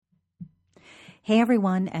Hey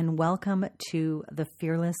everyone, and welcome to the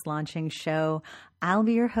Fearless Launching Show. I'll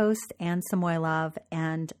be your host, Anne Samoilov,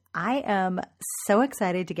 and I am so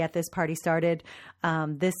excited to get this party started.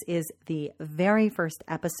 This is the very first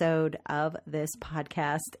episode of this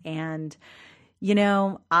podcast, and you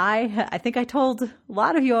know, I think I told a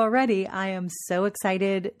lot of you already, I am so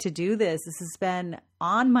excited to do this. This has been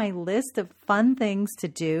on my list of fun things to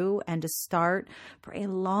do and to start for a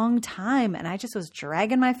long time. And I just was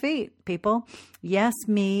dragging my feet, people. Yes,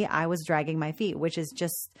 me, I was dragging my feet, which is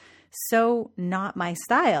just so not my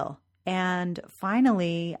style. And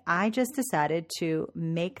finally, I just decided to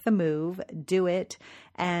make the move, do it,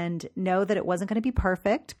 and know that it wasn't going to be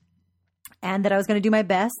perfect. And that I was going to do my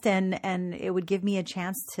best and it would give me a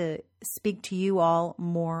chance to speak to you all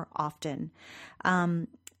more often.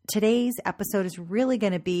 Today's episode is really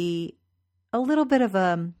going to be a little bit of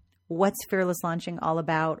what's Fearless Launching all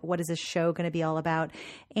about? What is this show going to be all about?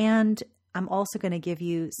 And I'm also going to give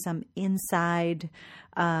you some inside,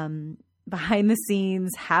 behind the scenes,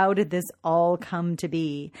 how did this all come to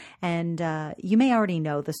be? And you may already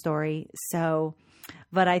know the story,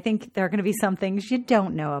 but I think there are going to be some things you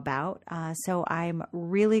don't know about. So I'm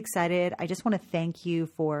really excited. I just want to thank you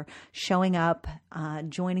for showing up,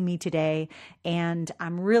 joining me today. And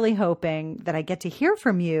I'm really hoping that I get to hear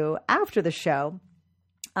from you after the show.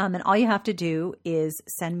 And all you have to do is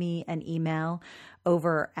send me an email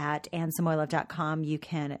over at annesamoilov.com. You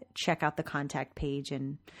can check out the contact page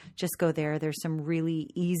and just go there. There's some really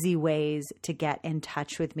easy ways to get in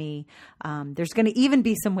touch with me. There's going to even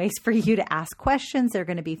be some ways for you to ask questions. They're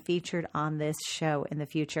going to be featured on this show in the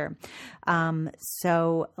future.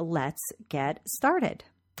 So let's get started.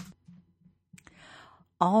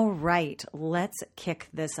 All right, let's kick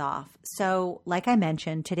this off. So like I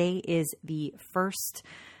mentioned, today is the first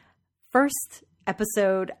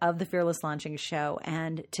episode of the Fearless Launching Show.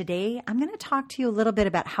 And today I'm going to talk to you a little bit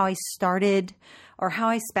about how I started or how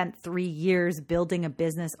I spent 3 years building a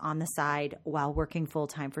business on the side while working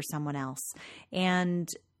full-time for someone else. And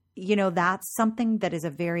you know, that's something that is a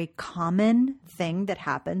very common thing that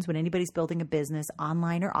happens when anybody's building a business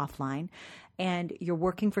online or offline, and you're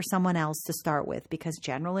working for someone else to start with, because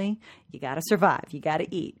generally you got to survive, you got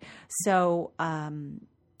to eat. So,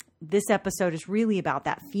 this episode is really about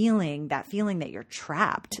that feeling that you're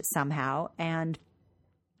trapped somehow,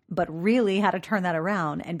 but really how to turn that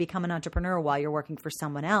around and become an entrepreneur while you're working for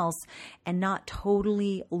someone else and not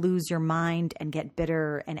totally lose your mind and get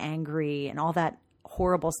bitter and angry and all that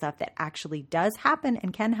horrible stuff that actually does happen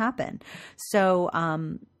and can happen. So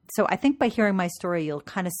I think by hearing my story, you'll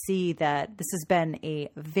kind of see that this has been a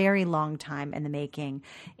very long time in the making.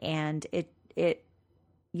 And it,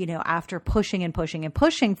 you know, after pushing and pushing and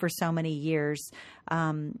pushing for so many years,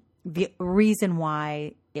 the reason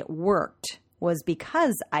why it worked was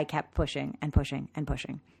because I kept pushing and pushing and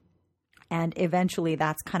pushing. And eventually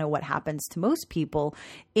that's kind of what happens to most people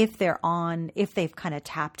if they've kind of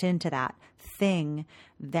tapped into that thing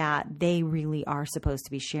that they really are supposed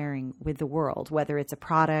to be sharing with the world, whether it's a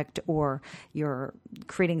product or you're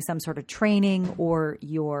creating some sort of training or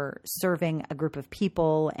you're serving a group of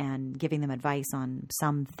people and giving them advice on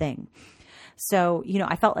something. So, you know,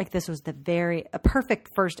 I felt like this was a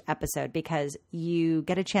perfect first episode because you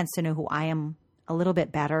get a chance to know who I am a little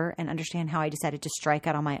bit better and understand how I decided to strike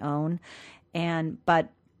out on my own.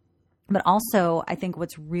 But also I think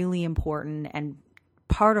what's really important and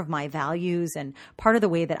part of my values and part of the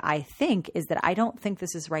way that I think is that I don't think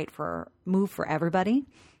this is move for everybody.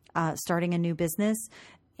 Starting a new business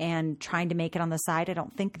and trying to make it on the side, I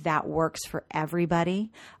don't think that works for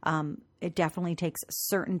everybody. It definitely takes a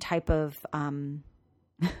certain type of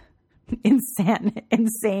insane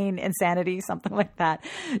insanity, something like that,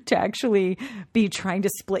 to actually be trying to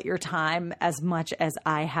split your time as much as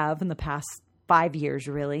I have in the past 5 years,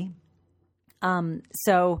 really.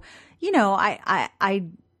 So, you know, I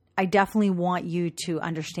definitely want you to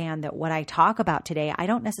understand that what I talk about today, I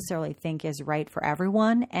don't necessarily think is right for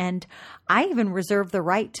everyone. And I even reserve the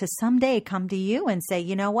right to someday come to you and say,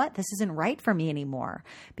 you know what, this isn't right for me anymore,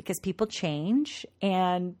 because people change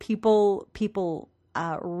and people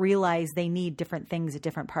realize they need different things at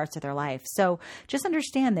different parts of their life. So just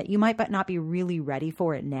understand that you might not be really ready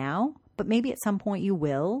for it now, but maybe at some point you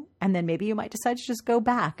will. And then maybe you might decide to just go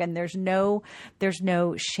back, and there's no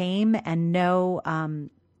shame and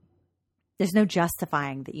there's no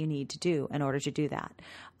justifying that you need to do in order to do that.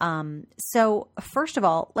 So first of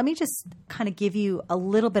all, let me just kind of give you a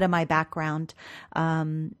little bit of my background.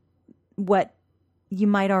 What you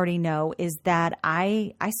might already know is that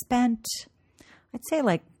I spent, I'd say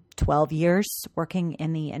like 12 years working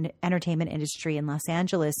in the entertainment industry in Los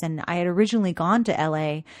Angeles. And I had originally gone to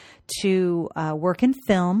LA to work in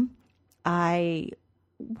film. I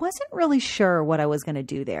wasn't really sure what I was going to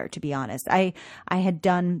do there, to be honest. I had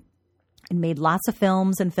done and made lots of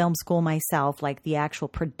films in film school myself, like the actual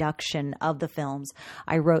production of the films.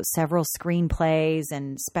 I wrote several screenplays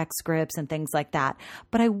and spec scripts and things like that.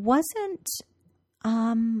 But I wasn't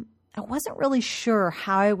really sure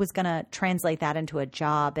how I was going to translate that into a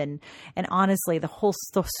job. And honestly, the whole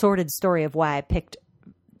sordid story of why I picked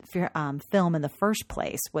film in the first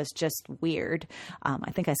place was just weird.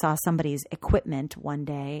 I think I saw somebody's equipment one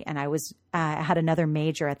day, and I had another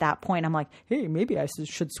major at that point. I'm like, hey, maybe I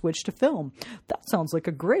should switch to film. That sounds like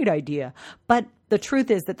a great idea. But the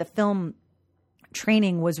truth is that the film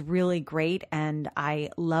training was really great, and I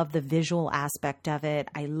loved the visual aspect of it.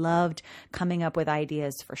 I loved coming up with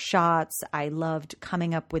ideas for shots. I loved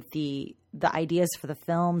coming up with the ideas for the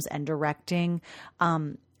films and directing.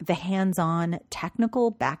 The hands-on technical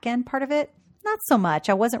back-end part of it, not so much.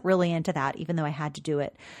 I wasn't really into that, even though I had to do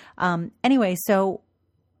it. Anyway, so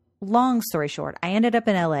long story short, I ended up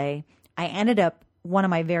in LA. I ended up one of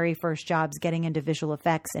my very first jobs getting into visual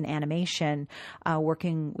effects and animation,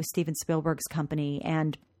 working with Steven Spielberg's company,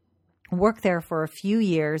 and worked there for a few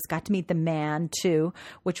years. Got to meet the man too,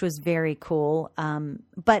 which was very cool.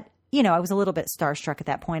 But I was a little bit starstruck at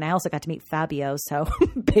that point. I also got to meet Fabio, so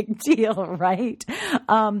big deal, right?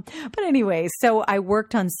 But anyway, so I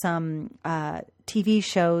worked on some TV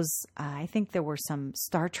shows. I think there were some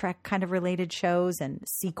Star Trek kind of related shows and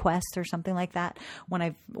Sequest or something like that.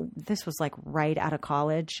 This was like right out of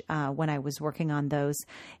college when I was working on those,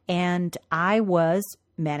 and I was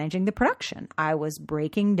managing the production. I was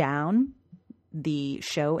breaking down the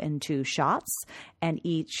show into shots, and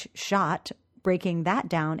each shot breaking that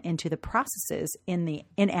down into the processes in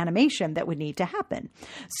animation that would need to happen.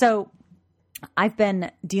 So I've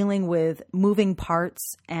been dealing with moving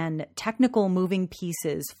parts and technical moving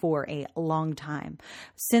pieces for a long time.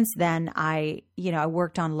 Since then, I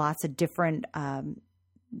worked on lots of different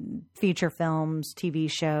feature films,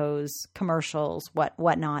 TV shows, commercials,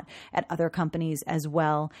 whatnot at other companies as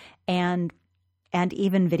well, and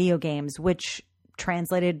even video games, which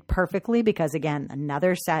translated perfectly because, again,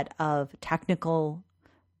 another set of technical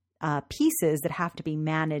pieces that have to be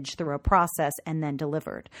managed through a process and then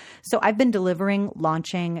delivered. So I've been delivering,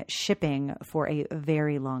 launching, shipping for a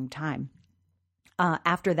very long time.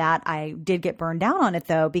 After that, I did get burned out on it,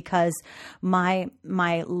 though, because my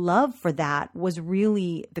love for that was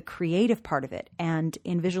really the creative part of it. And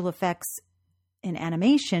in visual effects, in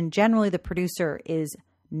animation, generally the producer is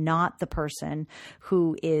not the person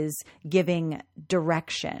who is giving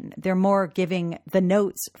direction. They're more giving the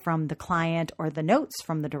notes from the client or the notes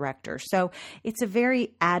from the director. So it's a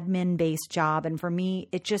very admin-based job. And for me,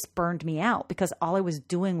 it just burned me out because all I was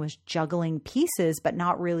doing was juggling pieces, but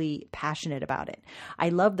not really passionate about it. I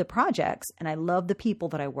love the projects and I love the people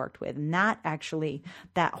that I worked with. And that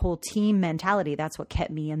whole team mentality, that's what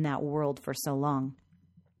kept me in that world for so long.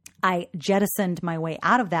 I jettisoned my way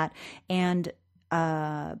out of that and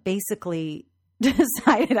basically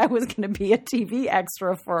decided I was going to be a TV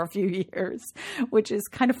extra for a few years, which is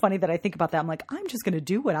kind of funny that I think about that. I'm like, I'm just going to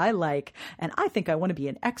do what I like. And I think I want to be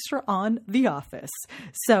an extra on The Office.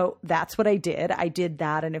 So that's what I did. I did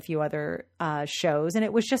that and a few other shows, and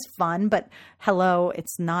it was just fun. But hello,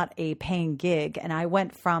 it's not a paying gig. And I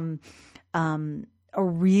went from a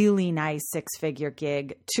really nice 6-figure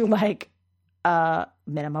gig to like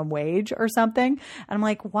minimum wage or something. And I'm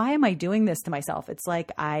like, why am I doing this to myself? It's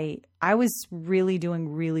like I was really doing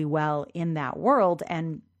really well in that world,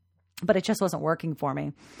 but it just wasn't working for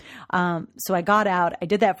me. So I got out. I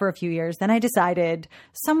did that for a few years. Then I decided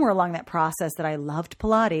somewhere along that process that I loved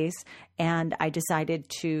Pilates, and I decided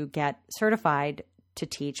to get certified to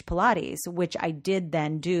teach Pilates, which I did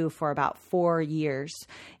then do for about 4 years.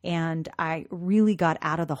 And I really got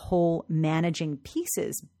out of the whole managing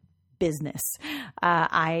pieces business.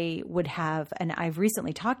 I would have, and I've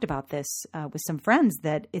recently talked about this with some friends,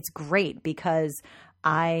 that it's great because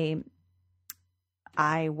I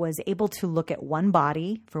was able to look at one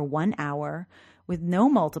body for 1 hour with no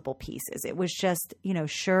multiple pieces. It was just,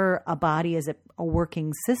 sure, a body is a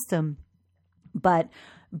working system, but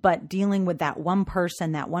dealing with that one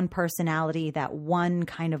person, that one personality, that one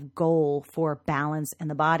kind of goal for balance in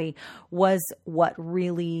the body was what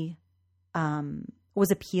really was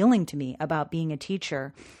appealing to me about being a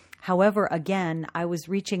teacher. However, again, I was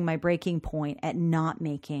reaching my breaking point at not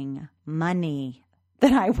making money.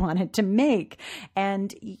 that I wanted to make.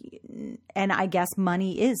 And I guess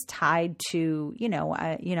money is tied to,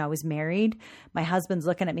 I was married. My husband's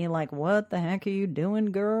looking at me like, what the heck are you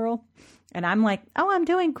doing, girl? And I'm like, oh, I'm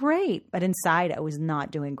doing great. But inside, I was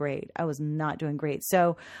not doing great.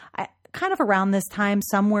 So I kind of around this time,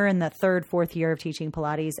 somewhere in the third, fourth year of teaching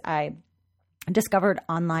Pilates, I discovered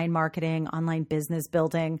online marketing, online business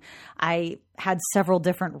building. I had several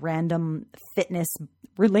different random fitness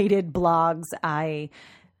related blogs.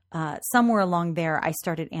 Somewhere along there, I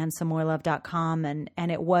started AnnSamoilov.com,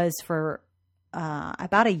 and it was for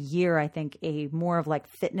about a year, I think, a more of like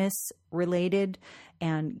fitness related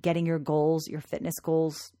and getting your fitness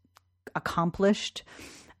goals accomplished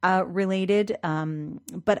related.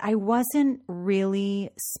 But I wasn't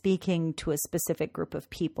really speaking to a specific group of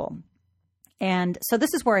people. And so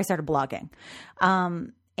this is where I started blogging.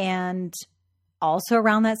 And also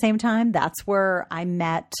around that same time, that's where I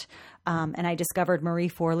met and I discovered Marie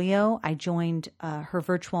Forleo. I joined her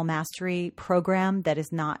virtual mastery program that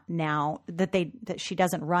is not now, that she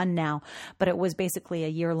doesn't run now, but it was basically a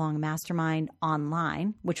year-long mastermind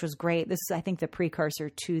online, which was great. This is, I think, the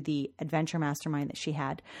precursor to the adventure mastermind that she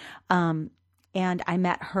had. And I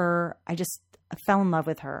met her. I fell in love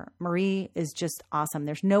with her. Marie is just awesome.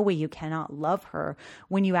 There's no way you cannot love her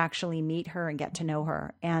when you actually meet her and get to know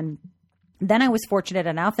her. And then I was fortunate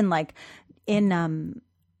enough, and like in,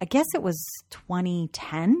 I guess it was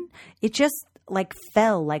 2010, it just like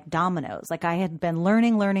fell like dominoes. Like I had been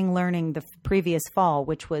learning the previous fall,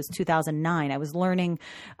 which was 2009. I was learning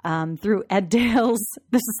through Ed Dale's.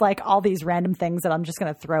 This is like all these random things that I'm just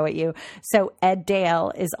going to throw at you. So Ed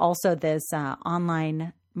Dale is also this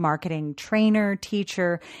online marketing trainer,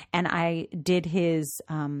 teacher, and I did his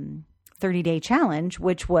 30-day challenge,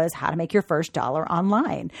 which was how to make your first dollar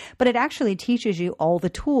online. But it actually teaches you all the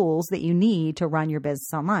tools that you need to run your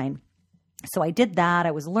business online. So I did that.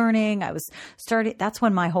 I was learning. That's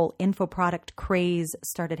when my whole info product craze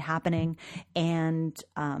started happening. And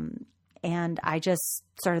I just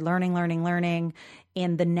started learning.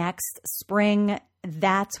 In the next spring,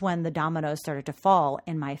 that's when the dominoes started to fall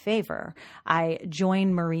in my favor. I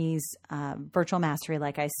joined Marie's virtual mastery.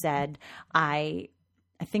 Like I said, I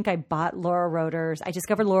think I bought Laura Roeder's. I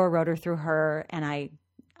discovered Laura Roeder through her, and I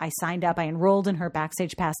signed up. I enrolled in her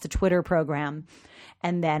Backstage Pass to Twitter program.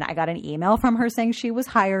 And then I got an email from her saying she was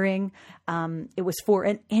hiring. It was for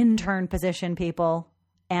an intern position, people.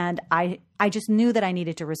 And I just knew that I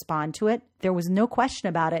needed to respond to it. There was no question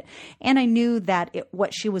about it. And I knew that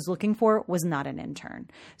what she was looking for was not an intern.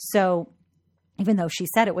 So even though she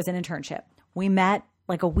said it was an internship, we met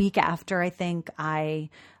like a week after, I think, I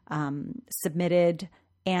submitted.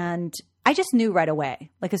 And I just knew right away,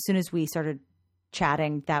 like as soon as we started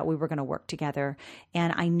chatting, that we were going to work together.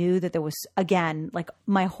 And I knew that there was, again, like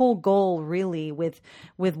my whole goal really with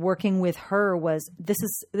working with her was, this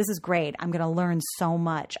is great. I'm going to learn so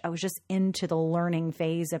much. I was just into the learning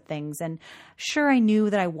phase of things. And sure, I knew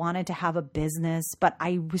that I wanted to have a business, but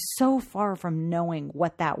I was so far from knowing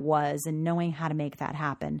what that was and knowing how to make that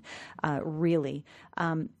happen, really.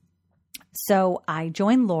 So I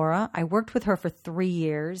joined Laura. I worked with her for 3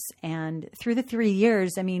 years. And through the 3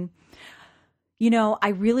 years, I mean, I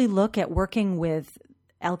really look at working with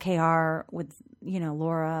LKR, with,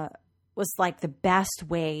 Laura, was like the best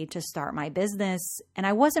way to start my business. And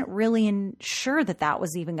I wasn't really sure that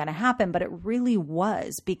was even going to happen, but it really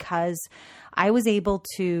was, because I was able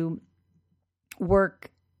to work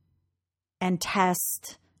and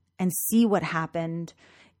test and see what happened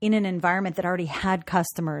in an environment that already had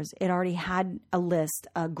customers. It already had a list,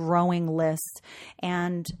 a growing list.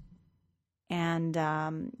 And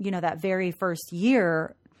that very first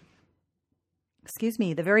year,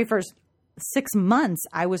 the very first 6 months,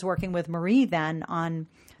 I was working with Marie then on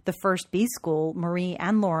the first B School, Marie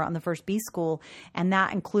and Laura on the first B School. And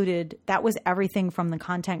that was everything from the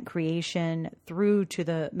content creation through to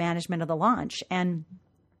the management of the launch. And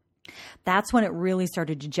that's when it really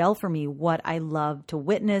started to gel for me, what I love to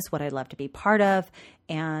witness, what I love to be part of.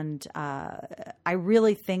 And I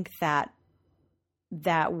really think that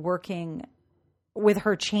working with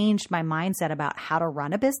her changed my mindset about how to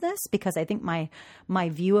run a business, because I think my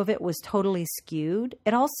view of it was totally skewed.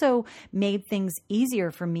 It also made things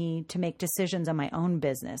easier for me to make decisions on my own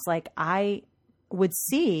business. Like I would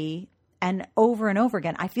see, and over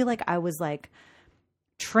again, I feel like I was like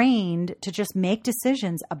trained to just make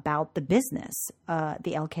decisions about the business,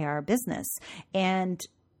 the LKR business. And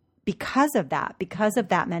because of that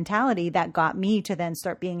mentality, that got me to then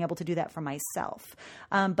start being able to do that for myself.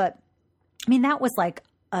 But I mean, that was like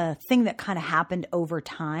a thing that kind of happened over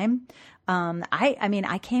time.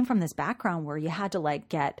 I came from this background where you had to like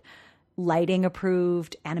get lighting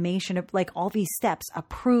approved, animation, like all these steps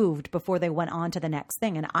approved before they went on to the next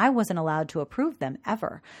thing. And I wasn't allowed to approve them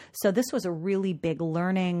ever. So this was a really big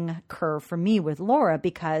learning curve for me with Laura,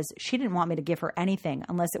 because she didn't want me to give her anything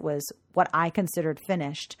unless it was what I considered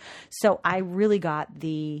finished. So I really got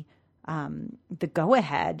the go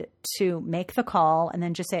ahead to make the call and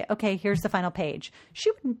then just say, okay, here's the final page.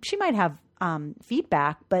 She might have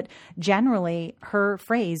feedback, but generally her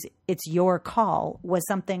phrase, "It's your call," was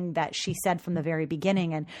something that she said from the very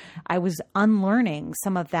beginning. And I was unlearning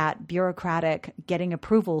some of that bureaucratic getting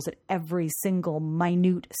approvals at every single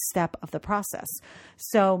minute step of the process.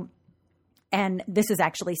 So, and this is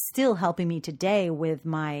actually still helping me today with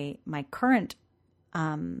my current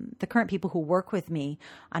the current people who work with me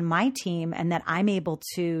on my team, and that I'm able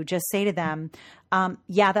to just say to them,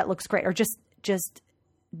 yeah, that looks great. Or just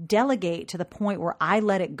delegate to the point where I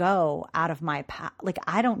let it go out of my like,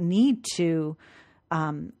 I don't need to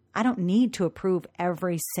approve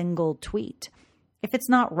every single tweet. If it's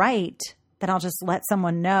not right, then I'll just let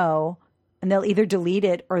someone know, and they'll either delete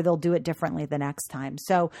it or they'll do it differently the next time.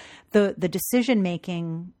 So the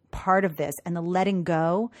decision-making part of this, and the letting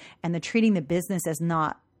go, and the treating the business as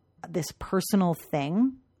not this personal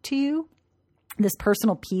thing to you, this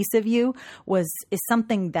personal piece of you, is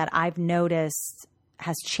something that I've noticed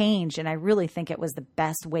has changed. And I really think it was the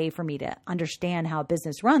best way for me to understand how a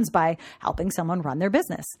business runs, by helping someone run their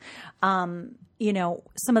business. Some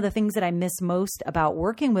of the things that I miss most about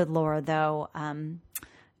working with Laura, though,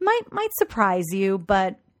 might surprise you,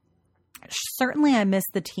 but certainly I miss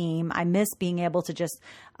the team. I miss being able to just,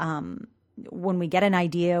 when we get an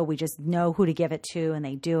idea, we just know who to give it to and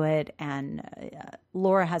they do it. And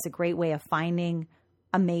Laura has a great way of finding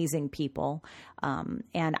amazing people.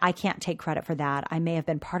 And I can't take credit for that. I may have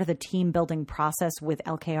been part of the team building process with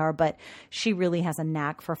LKR, but she really has a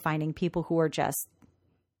knack for finding people who are just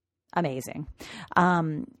amazing.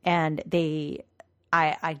 And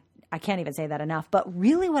I can't even say that enough, but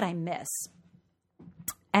really what I miss,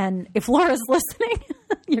 and if Laura's listening,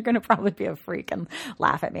 you're going to probably be a freak and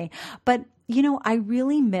laugh at me. But, I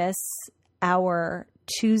really miss our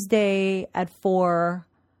Tuesday at 4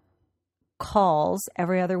 calls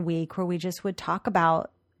every other week, where we just would talk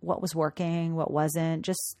about what was working, what wasn't,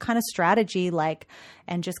 just kind of strategy,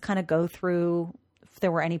 and just kind of go through if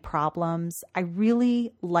there were any problems. I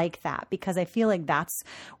really like that, because I feel like that's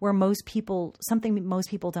where something most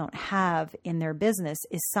people don't have in their business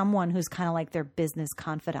is someone who's kind of like their business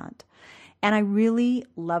confidant. And I really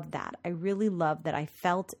love that. I really love that I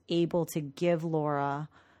felt able to give Laura,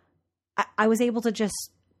 I was able to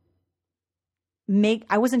just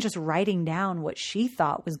I wasn't just writing down what she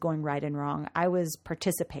thought was going right and wrong. I was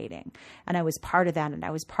participating, and I was part of that. And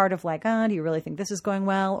I was part of do you really think this is going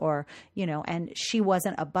well? Or, and she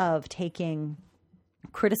wasn't above taking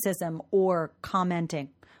criticism or commenting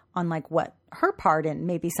on what her part in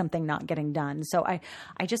maybe something not getting done. So I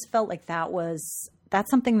just felt like that's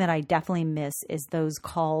something that I definitely miss, is those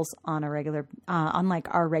calls on our regular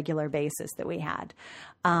basis that we had.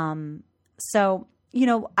 So,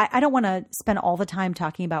 I don't want to spend all the time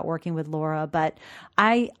talking about working with Laura, but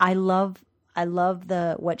I love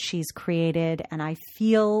what she's created, and I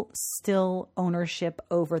feel still ownership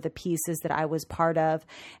over the pieces that I was part of.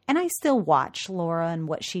 And I still watch Laura and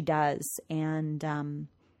what she does. And, I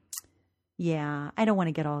don't want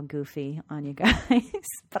to get all goofy on you guys,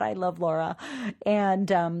 but I love Laura.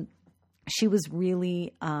 And, she was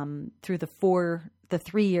really, through the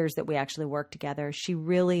 3 years that we actually worked together, she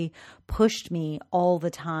really pushed me all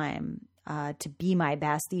the time to be my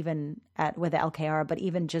best, even with LKR, but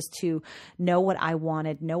even just to know what I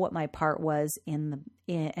wanted, know what my part was and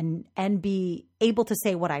be able to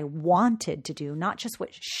say what I wanted to do, not just what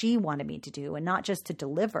she wanted me to do, and not just to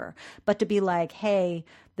deliver, but to be like, hey,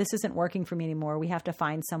 this isn't working for me anymore. We have to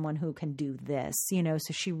find someone who can do this, So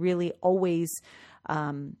she really always,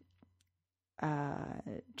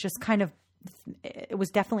 just kind of, it was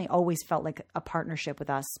definitely always felt like a partnership with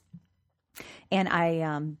us. And I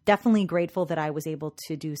am definitely grateful that I was able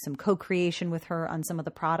to do some co-creation with her on some of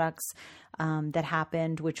the products that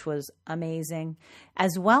happened, which was amazing,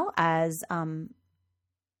 as well as,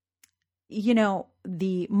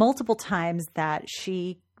 the multiple times that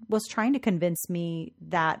she was trying to convince me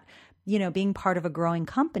that being part of a growing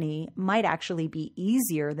company might actually be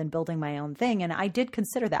easier than building my own thing. And I did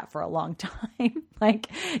consider that for a long time,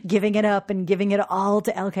 giving it up and giving it all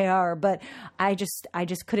to LKR. But I just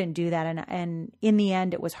couldn't do that. And in the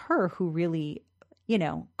end, it was her who really,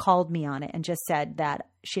 called me on it and just said that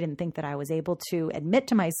she didn't think that I was able to admit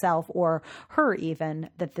to myself, or her even,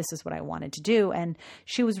 that this is what I wanted to do. And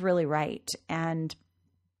she was really right. And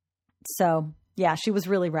so, Yeah, she was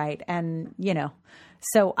really right. And,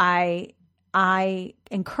 so I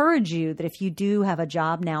encourage you that if you do have a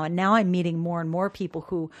job now, and now I'm meeting more and more people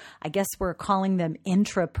who I guess we're calling them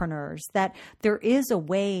intrapreneurs, that there is a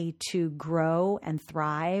way to grow and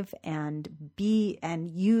thrive and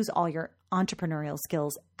use all your entrepreneurial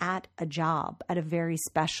skills at a job, at a very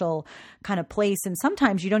special kind of place. And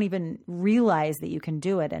sometimes you don't even realize that you can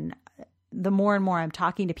do it. And the more and more I'm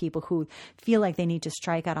talking to people who feel like they need to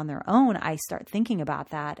strike out on their own, I start thinking about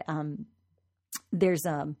that. There's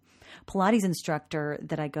a Pilates instructor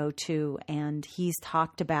that I go to, and he's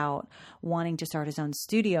talked about wanting to start his own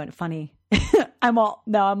studio. And funny, I'm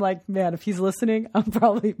like, man, if he's listening,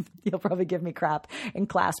 he'll probably give me crap in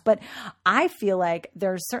class. But I feel like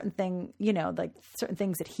there's certain things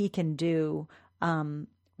that he can do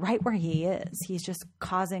right where he is. He's just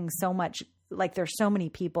causing so much. Like there's so many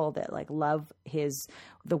people that like love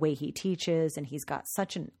the way he teaches, and he's got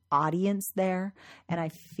such an audience there. And I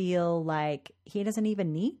feel like he doesn't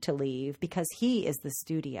even need to leave because he is the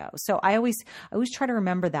studio. So I always try to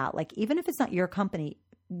remember that, like, even if it's not your company,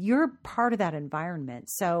 you're part of that environment.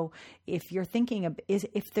 So if you're thinking of,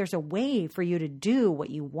 if there's a way for you to do what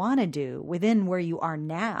you want to do within where you are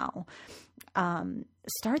now,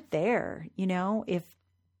 start there. If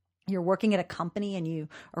you're working at a company and you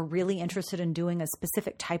are really interested in doing a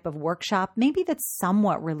specific type of workshop, maybe that's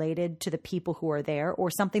somewhat related to the people who are there or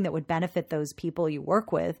something that would benefit those people you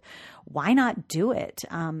work with, why not do it?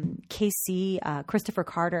 Christopher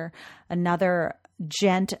Carter, another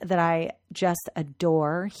gent that I just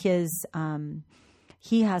adore,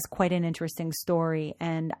 he has quite an interesting story.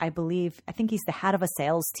 And I think he's the head of a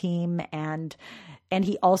sales team, and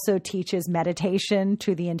he also teaches meditation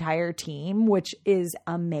to the entire team, which is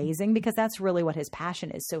amazing because that's really what his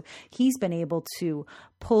passion is. So he's been able to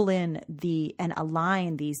pull in and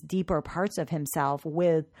align these deeper parts of himself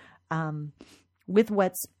with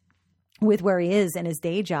where he is in his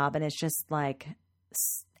day job. And it's just like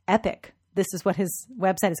epic. This is what his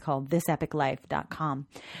website is called, thisepiclife.com.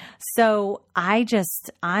 So I'm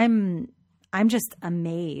just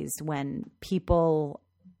amazed when people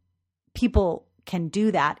can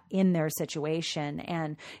do that in their situation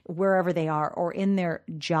and wherever they are or in their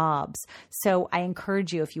jobs. So I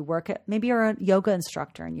encourage you, if you maybe you're a yoga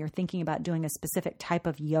instructor and you're thinking about doing a specific type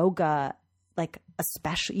of yoga, like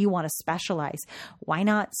you want to specialize, why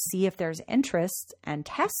not see if there's interest and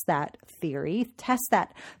test that theory, test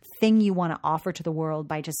that thing you want to offer to the world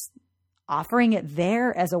by just offering it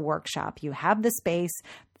there as a workshop. You have the space.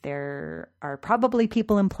 There are probably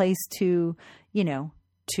people in place to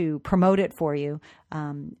promote it for you.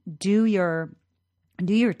 Do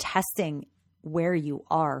your testing where you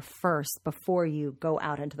are first before you go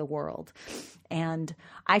out into the world. And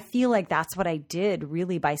I feel like that's what I did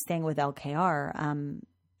really by staying with LKR.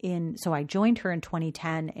 So I joined her in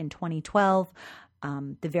 2010. In 2012,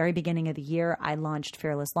 the very beginning of the year, I launched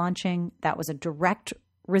Fearless Launching. That was a direct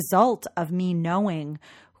result of me knowing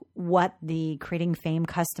what the Creating Fame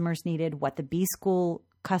customers needed, what the B-School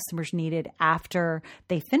customers needed after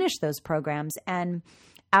they finished those programs. And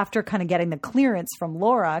after kind of getting the clearance from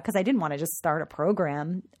Laura, because I didn't want to just start a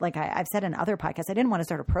program, like I've said in other podcasts, I didn't want to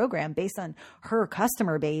start a program based on her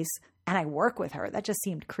customer base and I work with her. That just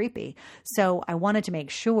seemed creepy. So I wanted to make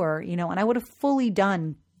sure, and I would have fully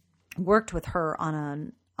worked with her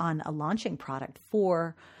on a launching product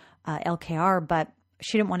for LKR, but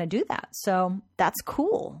she didn't want to do that. So that's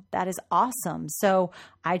cool. That is awesome. So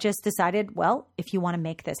I just decided, well, if you want to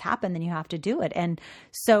make this happen, then you have to do it. And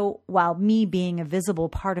so while me being a visible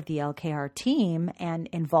part of the LKR team and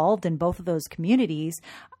involved in both of those communities,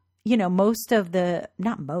 a bunch of the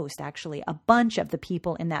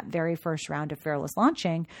people in that very first round of Fearless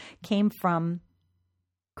Launching came from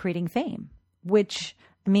Creating Fame, which,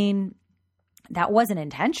 that wasn't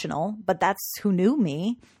intentional, but that's who knew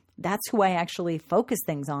me. That's who I actually focus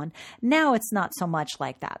things on. Now it's not so much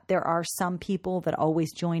like that. There are some people that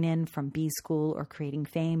always join in from B-School or Creating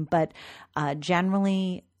Fame, but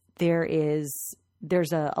generally there's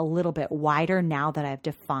a little bit wider now that I've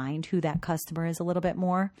defined who that customer is a little bit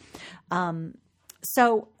more.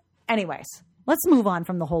 So anyways, let's move on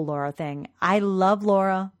from the whole Laura thing. I love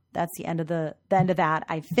Laura. That's the end of that.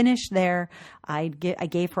 I finished there. I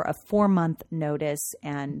gave her a 4-month notice,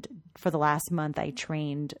 and for the last month, I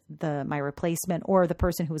trained my replacement or the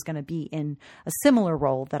person who was going to be in a similar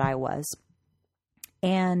role that I was.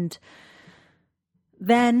 And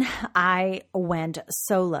then I went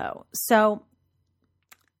solo. So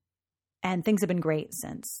And things have been great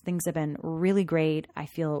since. Things have been really great. I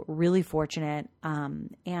feel really fortunate.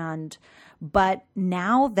 But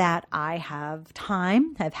now that I have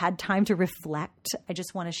time, I've had time to reflect, I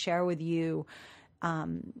just want to share with you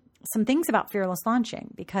some things about fearless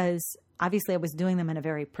launching, because obviously I was doing them in a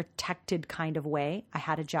very protected kind of way. I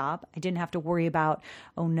had a job. I didn't have to worry about,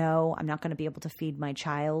 oh no, I'm not going to be able to feed my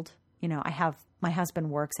child. My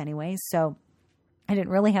husband works anyway, so I didn't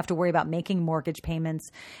really have to worry about making mortgage payments.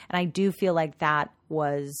 And I do feel like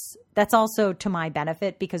that's also to my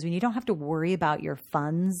benefit, because when you don't have to worry about your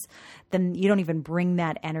funds, then you don't even bring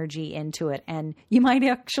that energy into it. And you might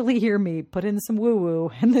actually hear me put in some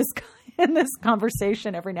woo-woo in this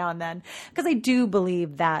conversation every now and then, because I do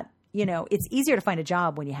believe that, it's easier to find a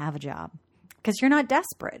job when you have a job, because you're not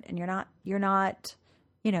desperate and you're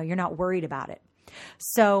not worried about it.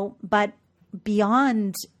 So, but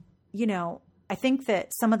beyond, I think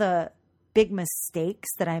that some of the big mistakes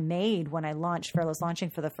that I made when I launched Fearless Launching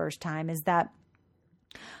for the first time is that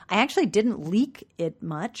I actually didn't leak it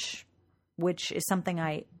much, which is something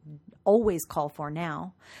I always call for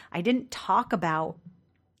now. I didn't talk about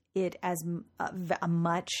it as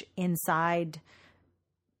much inside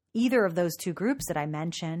either of those two groups that I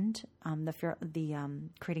mentioned, the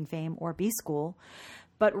Creating Fame or B School.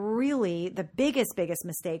 But really, the biggest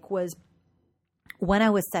mistake was when I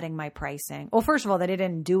was setting my pricing. Well, first of all, that I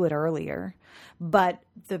didn't do it earlier, but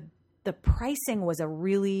the pricing was a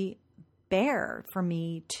really bear for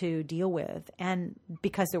me to deal with. And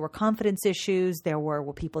because there were confidence issues,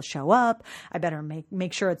 will people show up? I better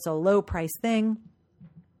make sure it's a low price thing.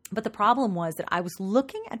 But the problem was that I was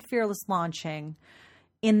looking at Fearless Launching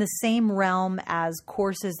in the same realm as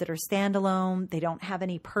courses that are standalone. They don't have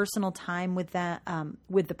any personal time with that,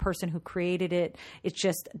 with the person who created it. It's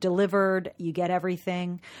just delivered. You get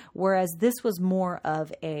everything. Whereas this was more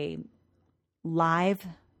of a live,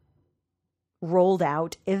 rolled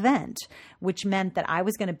out event, which meant that I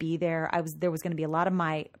was going to be there. There was going to be a lot of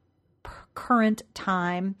my current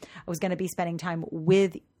time. I was going to be spending time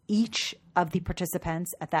with each of the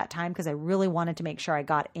participants at that time, because I really wanted to make sure I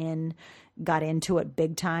got into it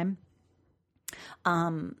big time.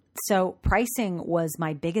 So pricing was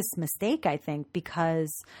my biggest mistake, I think,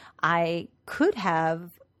 because I could have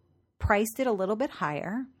priced it a little bit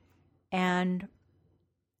higher, and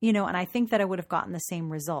I think that I would have gotten the same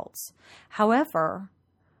results. However,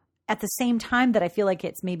 at the same time that I feel like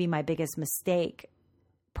it's maybe my biggest mistake,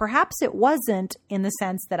 perhaps it wasn't, in the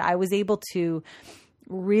sense that I was able to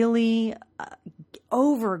really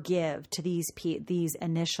overgive to these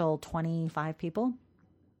initial 25 people.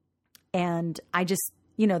 And I just,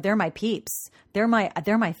 they're my peeps. They're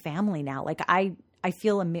my family now. Like I'm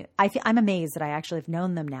amazed that I actually have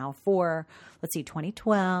known them now for,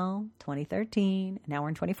 2012, 2013, and now we're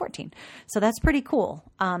in 2014. So that's pretty cool.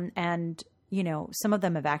 And some of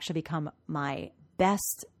them have actually become my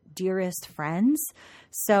best, dearest friends.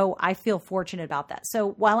 So I feel fortunate about that.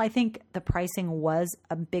 So while I think the pricing was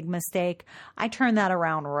a big mistake, I turned that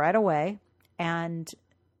around right away, and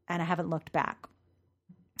I haven't looked back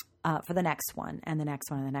for the next one and the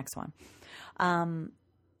next one and the next one.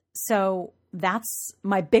 So that's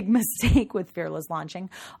my big mistake with Fearless Launching.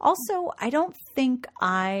 Also, I think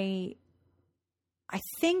I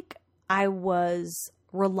was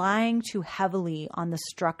relying too heavily on the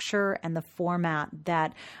structure and the format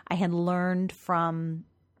that I had learned from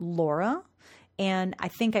Laura. And I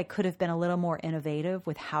think I could have been a little more innovative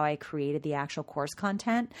with how I created the actual course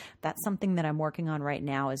content. That's something that I'm working on right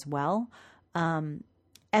now as well. And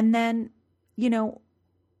then,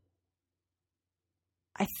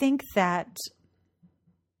 I think that,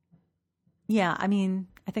 I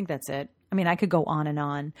think that's it. I could go on and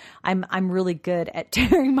on. I'm really good at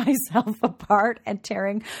tearing myself apart and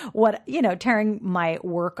tearing my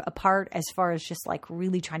work apart, as far as just like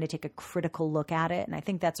really trying to take a critical look at it. And I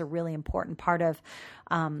think that's a really important part of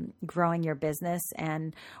growing your business.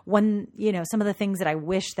 And when, some of the things that I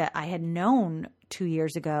wish that I had known 2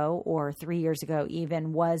 years ago or 3 years ago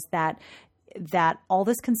even, was that all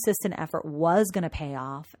this consistent effort was going to pay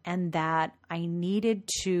off, and that I needed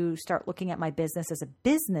to start looking at my business as a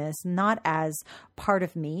business, not as part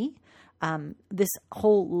of me. This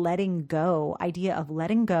whole idea of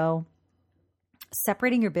letting go,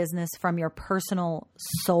 separating your business from your personal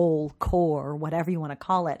soul core, whatever you want to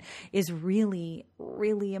call it, is really,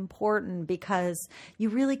 really important, because you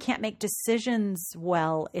really can't make decisions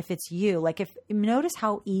well if it's you. Like, notice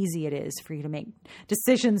how easy it is for you to make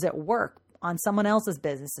decisions at work on someone else's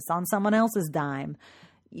business. It's on someone else's dime.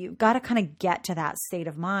 You've got to kind of get to that state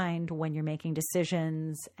of mind when you're making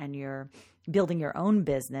decisions and you're building your own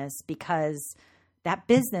business, because that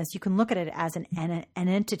business, you can look at it as an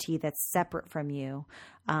entity that's separate from you.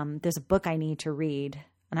 There's a book I need to read,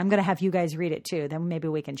 and I'm going to have you guys read it too. Then maybe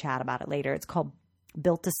we can chat about it later. It's called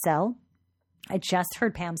Built to Sell. I just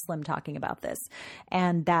heard Pam Slim talking about this,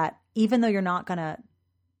 and that even though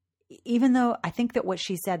I think that what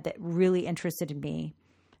she said that really interested me,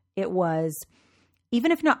 it was,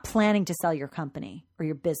 even if you're not planning to sell your company or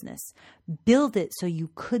your business, build it so you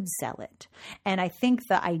could sell it. And I think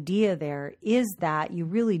the idea there is that you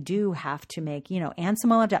really do have to make,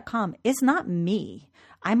 AnnSamoillive.com is not me.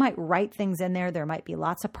 I might write things in there. There might be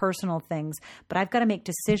lots of personal things, but I've got to make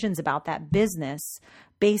decisions about that business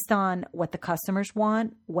based on what the customers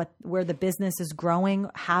want, where the business is growing,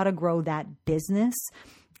 how to grow that business.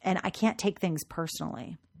 And I can't take things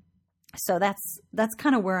personally. So that's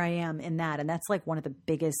kind of where I am in that. And that's like one of the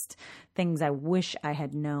biggest things I wish I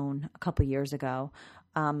had known a couple of years ago.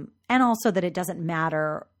 And also that it doesn't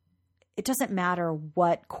matter. It doesn't matter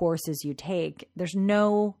what courses you take. There's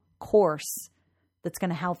no course that's going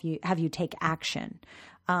to have you take action.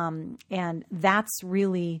 And that's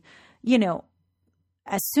really,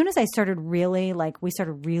 as soon as I started we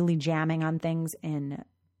started really jamming on things in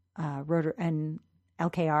Rotor and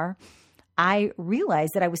LKR, I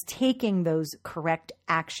realized that I was taking those correct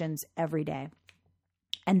actions every day.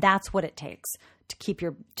 And that's what it takes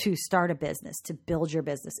to start a business, to build your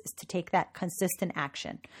business, is to take that consistent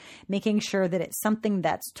action, making sure that it's something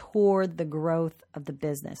that's toward the growth of the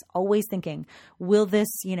business. Always thinking, will this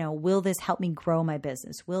help me grow my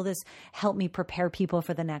business? Will this help me prepare people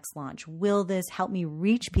for the next launch? Will this help me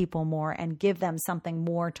reach people more and give them something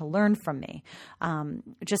more to learn from me?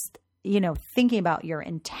 Thinking about your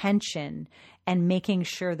intention and making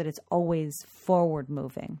sure that it's always forward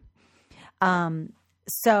moving.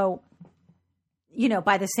 So,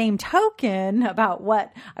 by the same token about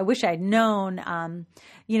what I wish I'd known,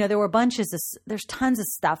 there were there's tons of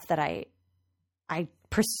stuff that I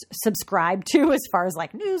subscribe to as far as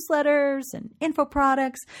like newsletters and info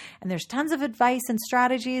products. And there's tons of advice and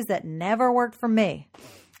strategies that never worked for me.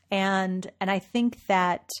 And I think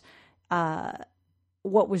that,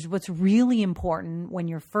 what's really important when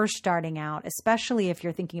you're first starting out, especially if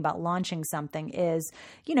you're thinking about launching something, is,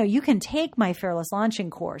 you can take my Fearless Launching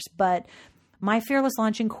course, but my Fearless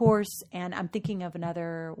Launching course, and I'm thinking of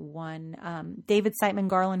another one, David Siteman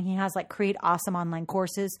Garland, he has like Create Awesome Online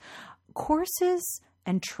Courses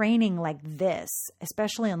and training like this,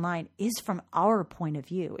 especially online, is from our point of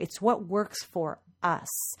view. It's what works for us.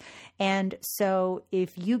 And so if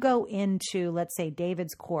you go into, let's say,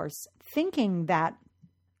 David's course thinking that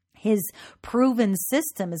his proven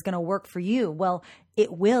system is going to work for you, well,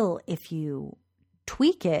 it will if you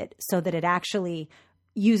tweak it so that it actually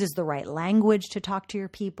uses the right language to talk to your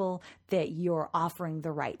people, that you're offering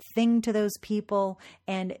the right thing to those people.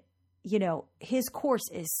 And, his course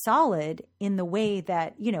is solid in the way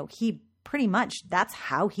that, he pretty much, that's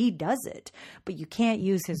how he does it. But you can't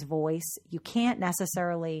use his voice. You can't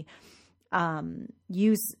necessarily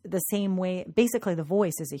use the same way. Basically, the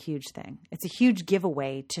voice is a huge thing. It's a huge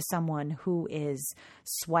giveaway to someone who is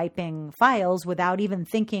swiping files without even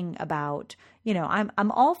thinking about,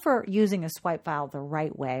 I'm all for using a swipe file the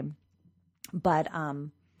right way, but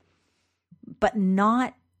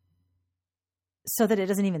not so that it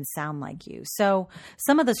doesn't even sound like you. So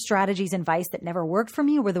some of the strategies and advice that never worked for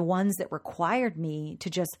me were the ones that required me to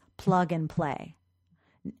just plug and play.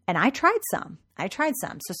 And I tried some.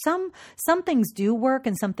 So some things do work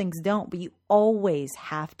and some things don't, but you always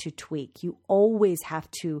have to tweak. You always have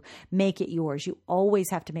to make it yours. You always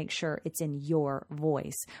have to make sure it's in your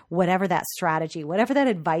voice. Whatever that strategy, whatever that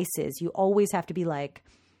advice is, you always have to be like,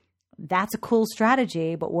 that's a cool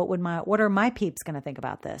strategy, but what are my peeps going to think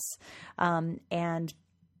about this? And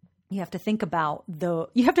you have to think about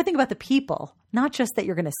the people, not just that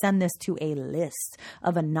you're going to send this to a list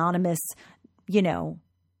of anonymous,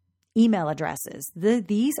 email addresses.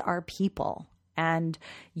 These are people, and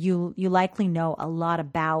you likely know a lot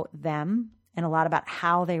about them and a lot about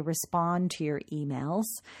how they respond to your emails.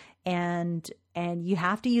 And you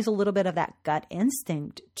have to use a little bit of that gut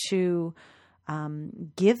instinct to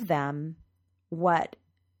give them what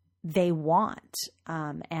they want,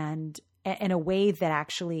 and in a way that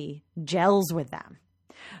actually gels with them.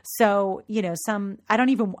 So, I don't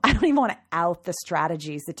even want to out the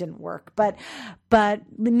strategies that didn't work, but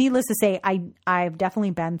needless to say, I've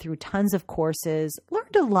definitely been through tons of courses,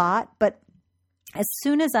 learned a lot, but as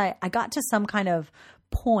soon as I got to some kind of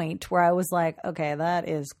point where I was like, okay, that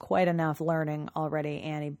is quite enough learning already,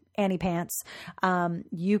 Annie Pants.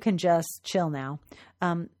 You can just chill now.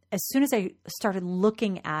 As soon as I started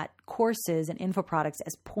looking at courses and info products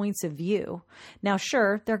as points of view, now,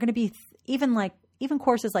 sure, they're going to be even like even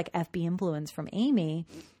courses like FB Influence from Amy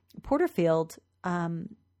Porterfield,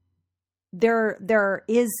 there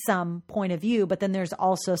is some point of view, but then there's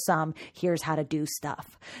also some, here's how to do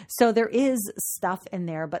stuff. So there is stuff in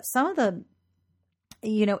there, but some of the,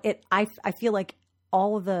 I feel like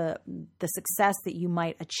all of the success that you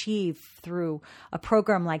might achieve through a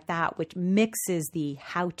program like that, which mixes the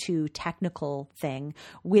how-to technical thing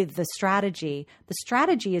with the strategy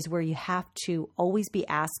is where you have to always be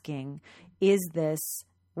asking, is this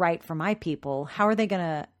right for my people? How are they going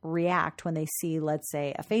to react when they see, let's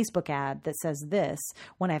say, a Facebook ad that says this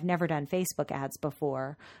when I've never done Facebook ads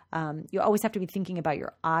before? You always have to be thinking about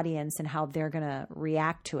your audience and how they're going to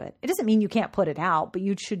react to it. It doesn't mean you can't put it out, but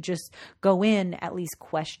you should just go in at least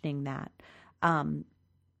questioning that. And,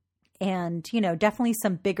 definitely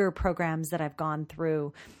some bigger programs that I've gone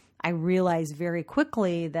through, I realized very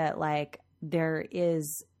quickly that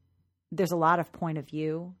there's a lot of point of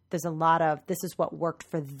view. There's a lot of, this is what worked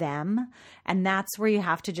for them. And that's where you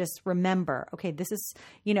have to just remember, okay, this is,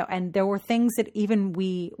 and there were things that even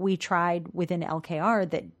we tried within LKR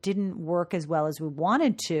that didn't work as well as we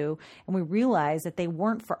wanted to. And we realized that they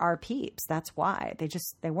weren't for our peeps. That's why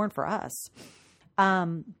they weren't for us.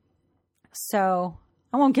 So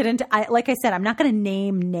I won't get into, like I said, I'm not going to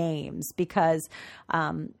name names because,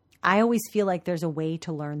 I always feel like there's a way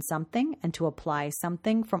to learn something and to apply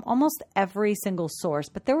something from almost every single source.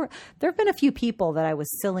 But there have been a few people that I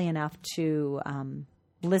was silly enough to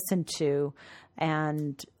listen to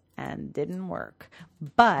and didn't work.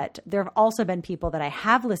 But there have also been people that I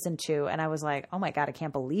have listened to and I was like, oh my God, I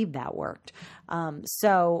can't believe that worked.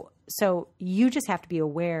 So you just have to be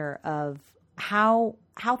aware of how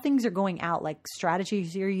things are going out, like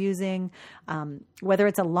strategies you're using, whether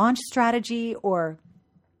it's a launch strategy or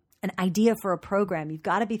an idea for a program. You've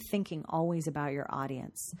got to be thinking always about your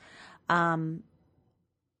audience. And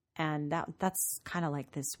that's kind of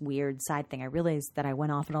like this weird side thing. I realized that I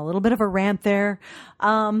went off on a little bit of a rant there.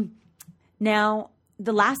 Now,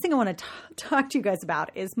 the last thing I want to talk to you guys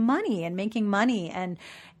about is money and making money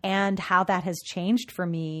and how that has changed for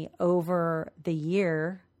me over the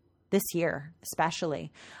year, this year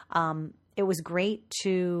especially. It was great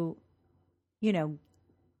to,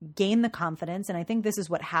 gain the confidence. And I think this is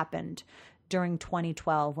what happened during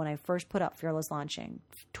 2012 when I first put up Fearless Launching.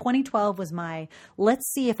 2012 was my,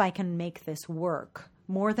 let's see if I can make this work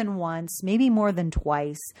more than once, maybe more than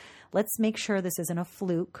twice. Let's make sure this isn't a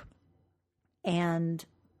fluke. And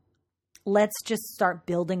let's just start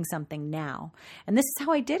building something now. And this is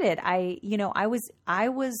how I did it. I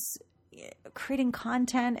was creating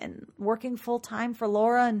content and working full time for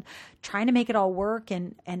Laura and trying to make it all work.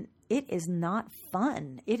 And it is not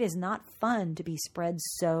fun. It is not fun to be spread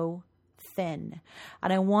so thin.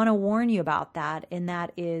 And I want to warn you about that. And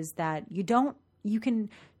that is that you can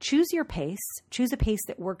choose your pace, choose a pace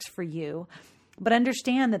that works for you, but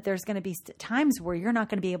understand that there's going to be times where you're not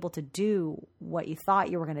going to be able to do what you thought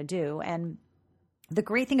you were going to do. And the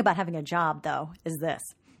great thing about having a job though, is this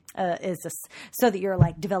so that you're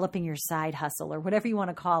like developing your side hustle or whatever you want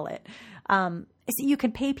to call it. Is that you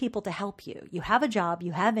can pay people to help you. You have a job,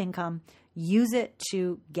 you have income, use it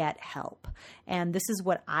to get help. And this is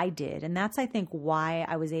what I did. And that's, I think, why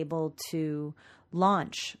I was able to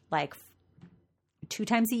launch like 2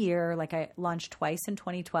 times a year. Like I launched twice in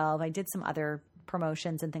 2012. I did some other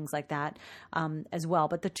promotions and things like that as well.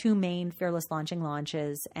 But the 2 main Fearless Launching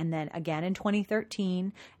launches, and then again in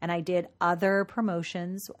 2013, and I did other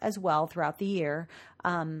promotions as well throughout the year.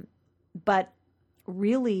 But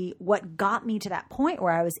really what got me to that point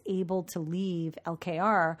where I was able to leave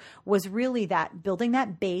LKR was really that building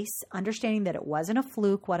that base, understanding that it wasn't a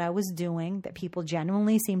fluke what I was doing, that people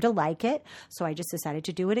genuinely seemed to like it. So I just decided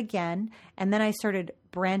to do it again. And then I started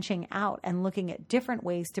branching out and looking at different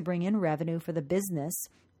ways to bring in revenue for the business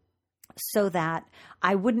so that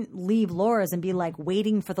I wouldn't leave Laura's and be like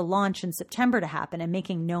waiting for the launch in September to happen and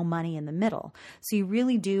making no money in the middle. So you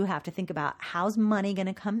really do have to think about, how's money going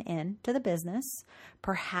to come in to the business?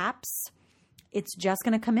 Perhaps it's just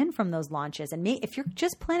going to come in from those launches. And if you're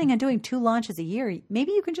just planning on doing 2 launches a year,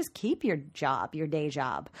 maybe you can just keep your job, your day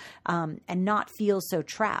job, and not feel so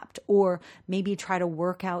trapped. Or maybe try to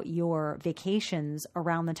work out your vacations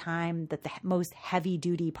around the time that the most heavy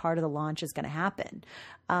duty part of the launch is going to happen.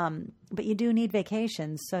 But you do need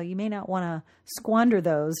vacations. So you may not want to squander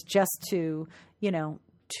those just to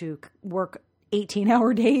work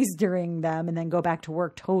 18-hour days during them and then go back to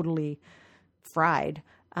work totally fried.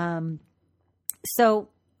 So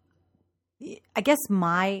I guess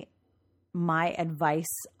my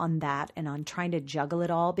advice on that and on trying to juggle it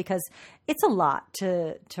all, because it's a lot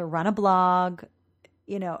to run a blog,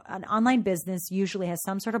 an online business usually has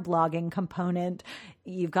some sort of blogging component.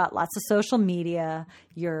 You've got lots of social media.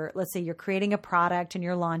 Let's say you're creating a product and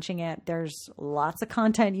you're launching it. There's lots of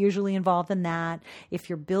content usually involved in that. If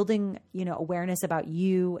you're building, awareness about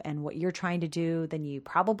you and what you're trying to do, then you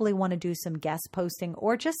probably want to do some guest posting,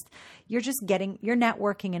 or you're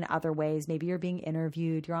networking in other ways. Maybe you're being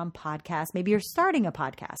interviewed, you're on podcasts, maybe you're starting a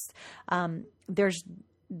podcast.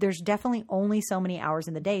 There's definitely only so many hours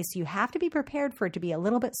in the day. So you have to be prepared for it to be a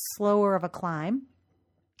little bit slower of a climb,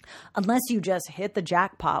 unless you just hit the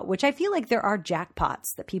jackpot, which I feel like there are jackpots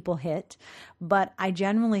that people hit. But I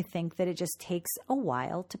generally think that it just takes a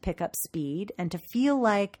while to pick up speed and to feel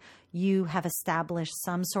like you have established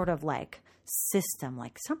some sort of like system,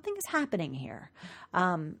 like something is happening here.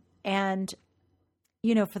 And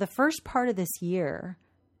for the first part of this year,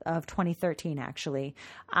 of 2013, actually,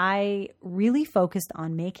 I really focused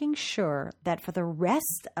on making sure that for the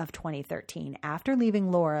rest of 2013, after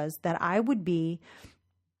leaving Laura's, that I would be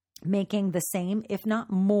making the same, if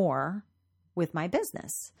not more, with my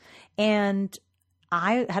business. And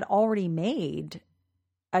I had already made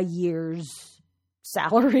a year's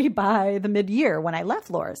salary by the mid-year when I left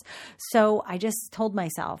Laura's. So I just told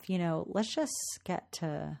myself, let's just get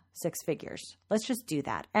to 6 figures. Let's just do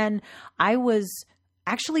that. And I was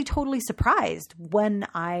actually totally surprised when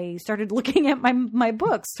I started looking at my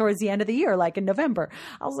books towards the end of the year, like in November.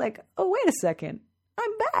 I was like, oh, wait a second.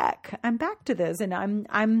 I'm back to this.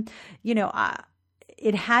 And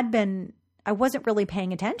it had been, I wasn't really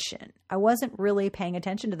paying attention. I wasn't really paying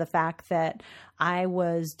attention to the fact that I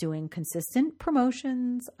was doing consistent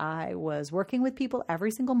promotions. I was working with people every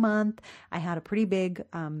single month. I had a pretty big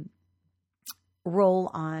role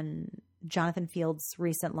on Jonathan Field's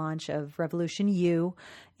recent launch of Revolution U.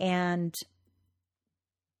 And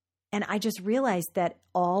I just realized that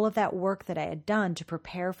all of that work that I had done to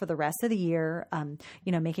prepare for the rest of the year,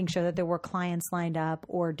 making sure that there were clients lined up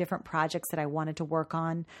or different projects that I wanted to work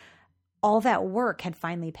on, all that work had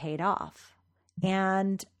finally paid off.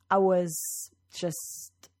 And I was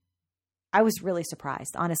really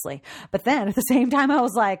surprised, honestly. But then at the same time, I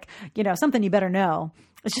was like, something you better know.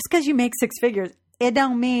 It's just because you make 6 figures, it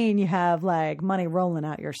don't mean you have like money rolling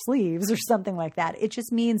out your sleeves or something like that. It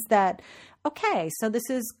just means that, okay, so this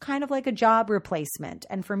is kind of like a job replacement.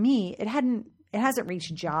 And for me, it hasn't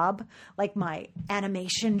reached job, like my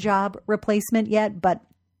animation job replacement yet, but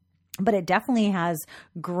it definitely has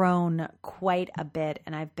grown quite a bit.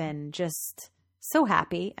 And I've been just so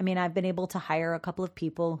happy. I mean, I've been able to hire a couple of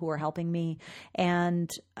people who are helping me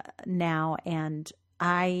now, and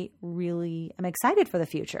I really am excited for the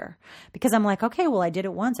future because I'm like, okay, well, I did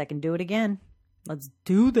it once. I can do it again. Let's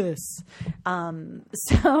do this.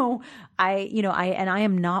 So I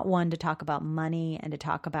am not one to talk about money and to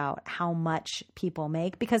talk about how much people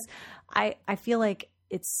make, because I feel like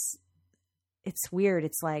it's weird.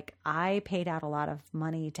 It's like I paid out a lot of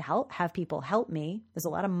money to have people help me. There's a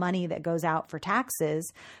lot of money that goes out for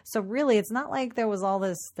taxes. So really, it's not like there's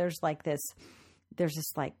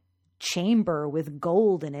this like chamber with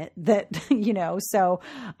gold in it that,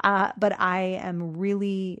 but I am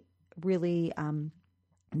really, really,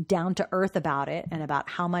 down to earth about it and about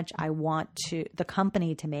how much I want the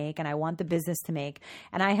company to make and I want the business to make.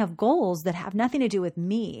 And I have goals that have nothing to do with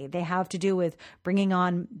me. They have to do with bringing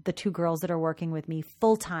on the 2 girls that are working with me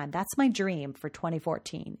full time. That's my dream for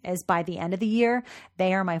 2014, is by the end of the year,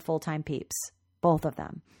 they are my full-time peeps, both of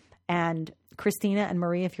them. And Christina and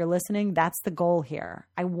Marie, if you're listening, that's the goal here.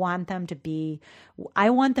 I want them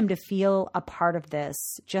to feel a part of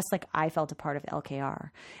this, just like I felt a part of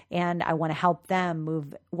LKR. And I want to help them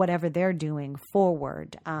move whatever they're doing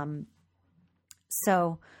forward.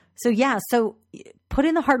 So put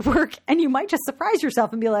in the hard work and you might just surprise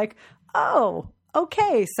yourself and be like, oh,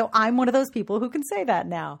 okay. So I'm one of those people who can say that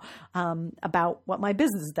now, about what my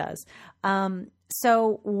business does.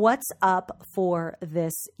 So what's up for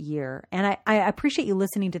this year? And I appreciate you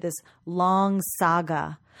listening to this long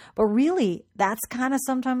saga, but really that's kind of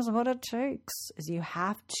sometimes what it takes, is you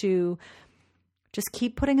have to just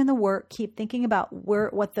keep putting in the work, keep thinking about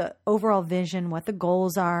what the overall vision, what the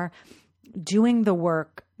goals are, doing the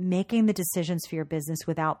work, making the decisions for your business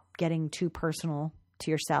without getting too personal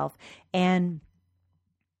to yourself. And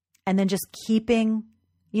then just keeping,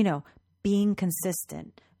 being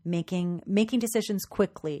consistent, making decisions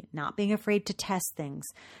quickly, not being afraid to test things,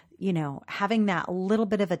 having that little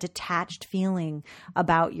bit of a detached feeling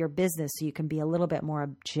about your business so you can be a little bit more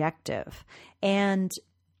objective. And,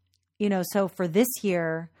 so for this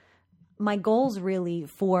year, my goals really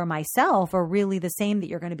for myself are really the same that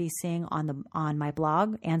you're going to be seeing on my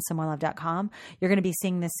blog, AnnSomeMoreLove.com. You're going to be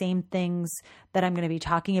seeing the same things that I'm going to be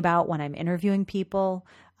talking about when I'm interviewing people.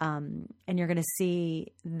 And you're going to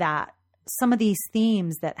see that some of these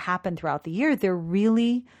themes that happen throughout the year, they're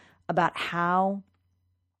really about how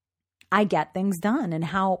I get things done and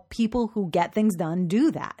how people who get things done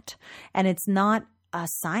do that. And it's not a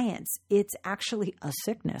science. It's actually a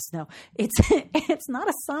sickness. No, it's not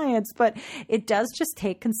a science, but it does just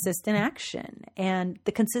take consistent action and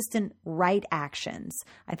the consistent right actions.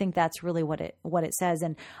 I think that's really what it says.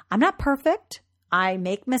 And I'm not perfect. I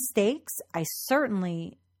make mistakes. I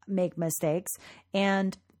certainly make mistakes.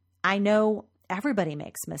 And I know everybody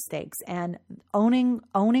makes mistakes, and owning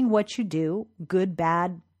what you do, good,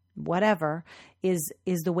 bad, whatever, is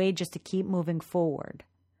the way just to keep moving forward.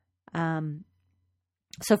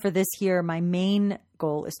 So for this year, my main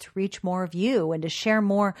goal is to reach more of you and to share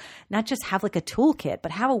more, not just have like a toolkit,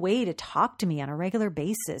 but have a way to talk to me on a regular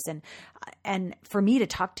basis, and for me to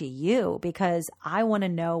talk to you, because I want to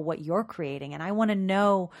know what you're creating and I want to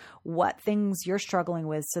know what things you're struggling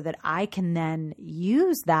with so that I can then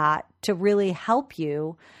use that to really help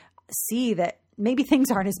you see that maybe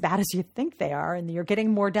things aren't as bad as you think they are and you're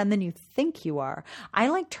getting more done than you think you are. I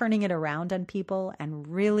like turning it around on people and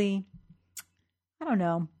really, I don't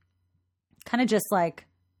know, kind of just like,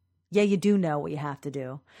 yeah, you do know what you have to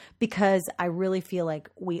do, because I really feel like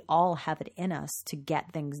we all have it in us to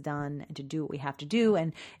get things done and to do what we have to do.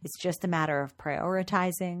 And it's just a matter of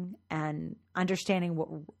prioritizing and understanding what,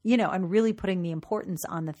 and really putting the importance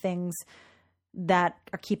on the things that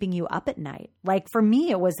are keeping you up at night. Like for me,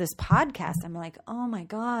 it was this podcast. I'm like, oh my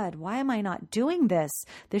God, why am I not doing this?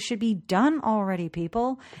 This should be done already,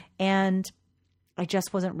 people. And I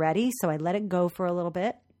just wasn't ready. So I let it go for a little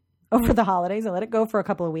bit over the holidays. I let it go for a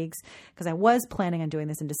couple of weeks because I was planning on doing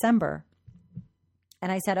this in December.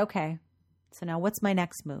 And I said, okay, so now what's my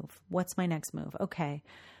next move? What's my next move? Okay,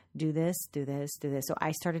 do this, do this, do this. So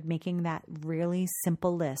I started making that really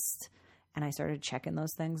simple list and I started checking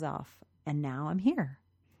those things off. And now I'm here.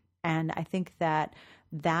 And I think that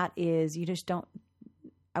is, you just don't,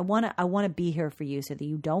 I want to be here for you so that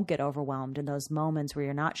you don't get overwhelmed in those moments where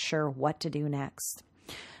you're not sure what to do next.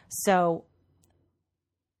 So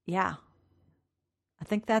yeah, I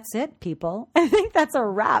think that's it, people. I think that's a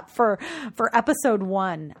wrap for episode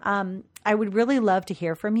 1. I would really love to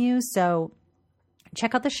hear from you. So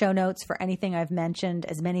check out the show notes for anything I've mentioned,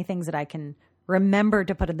 as many things that I can remember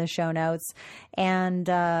to put in the show notes. And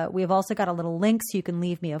we've also got a little link so you can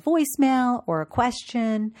leave me a voicemail or a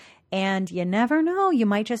question. And you never know, you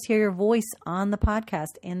might just hear your voice on the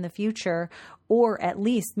podcast in the future, or at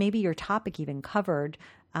least maybe your topic even covered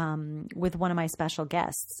with one of my special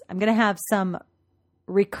guests. I'm going to have some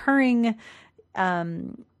recurring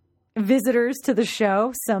visitors to the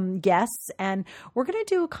show, some guests, and we're going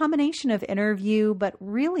to do a combination of interview, but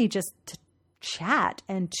really just to chat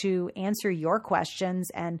and to answer your questions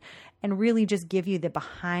and really just give you the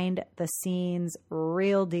behind the scenes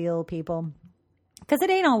real deal, people, because it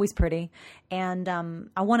ain't always pretty. And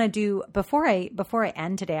I want to do, before I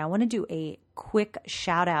end today, I want to do a quick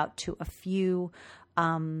shout out to a few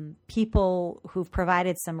people who've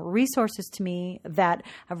provided some resources to me that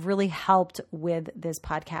have really helped with this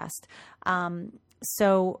podcast.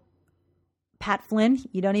 So Pat Flynn,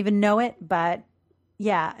 you don't even know it, but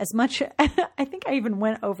yeah, as much, I think I even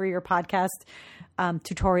went over your podcast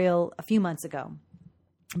tutorial a few months ago,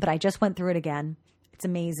 but I just went through it again. It's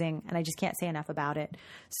amazing. And I just can't say enough about it.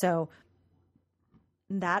 So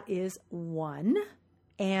that is one.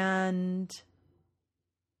 And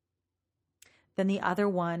then the other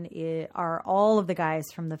one are all of the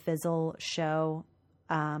guys from the Fizzle show.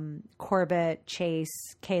 Corbett,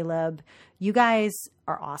 Chase, Caleb, you guys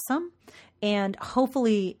are awesome. And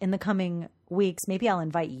hopefully in the coming weeks, maybe I'll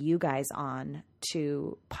invite you guys on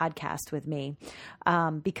to podcast with me,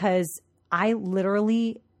 because I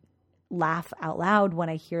literally laugh out loud when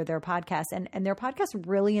I hear their podcast, and their podcast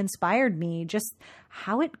really inspired me, just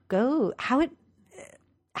how it goes,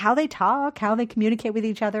 how they talk, how they communicate with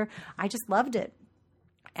each other. I just loved it.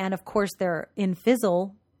 And of course they're in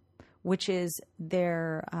Fizzle, which is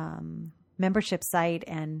their membership site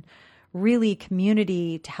and really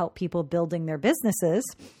community to help people building their businesses.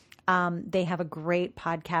 They have a great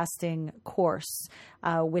podcasting course,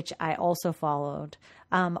 which I also followed.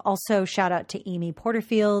 Also, shout out to Amy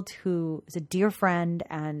Porterfield, who is a dear friend,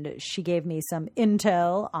 and she gave me some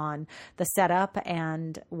intel on the setup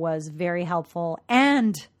and was very helpful.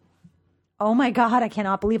 And, oh my God, I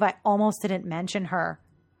cannot believe I almost didn't mention her.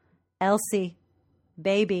 Elsie,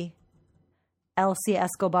 baby. Elsie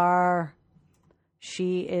Escobar.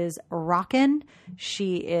 She is rockin'.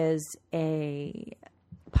 She is a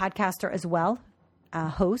podcaster as well, a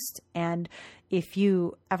host. And if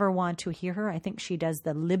you ever want to hear her, I think she does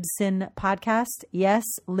the Libsyn podcast. Yes,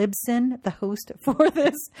 Libsyn, the host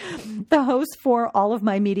for all of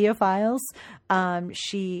my media files.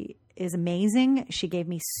 She is amazing. She gave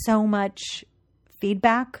me so much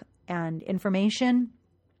feedback and information,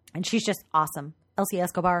 and she's just awesome. Elsie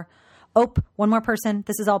Escobar. Oh, one more person.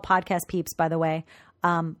 This is all podcast peeps, by the way.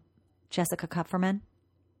 Jessica Kupferman.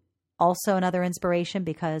 Also another inspiration,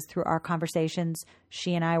 because through our conversations,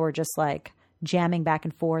 she and I were just like jamming back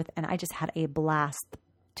and forth. And I just had a blast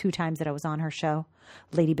 2 times that I was on her show,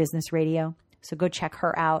 Lady Business Radio. So go check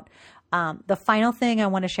her out. The final thing I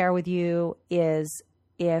want to share with you is,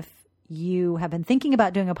 if you have been thinking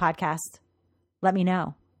about doing a podcast, let me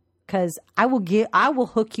know. Because I will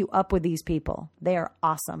hook you up with these people. They are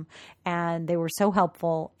awesome. And they were so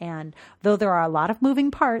helpful. And though there are a lot of moving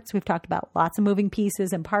parts, we've talked about lots of moving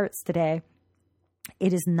pieces and parts today,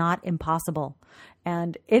 it is not impossible.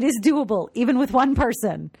 And it is doable, even with one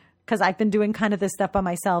person. Because I've been doing kind of this stuff by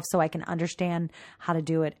myself, so I can understand how to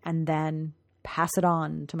do it and then pass it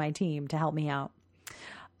on to my team to help me out.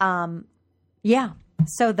 Yeah.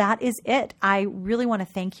 So that is it. I really want to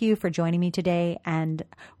thank you for joining me today, and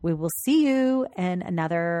we will see you in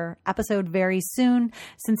another episode very soon.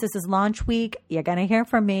 Since this is launch week, you're going to hear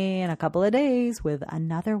from me in a couple of days with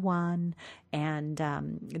another one. And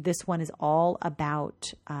this one is all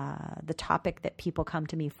about the topic that people come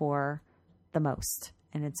to me for the most.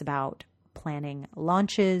 And it's about planning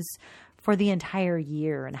launches for the entire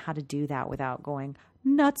year and how to do that without going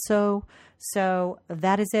nuts. So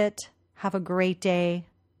that is it. Have a great day.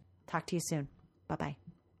 Talk to you soon. Bye-bye.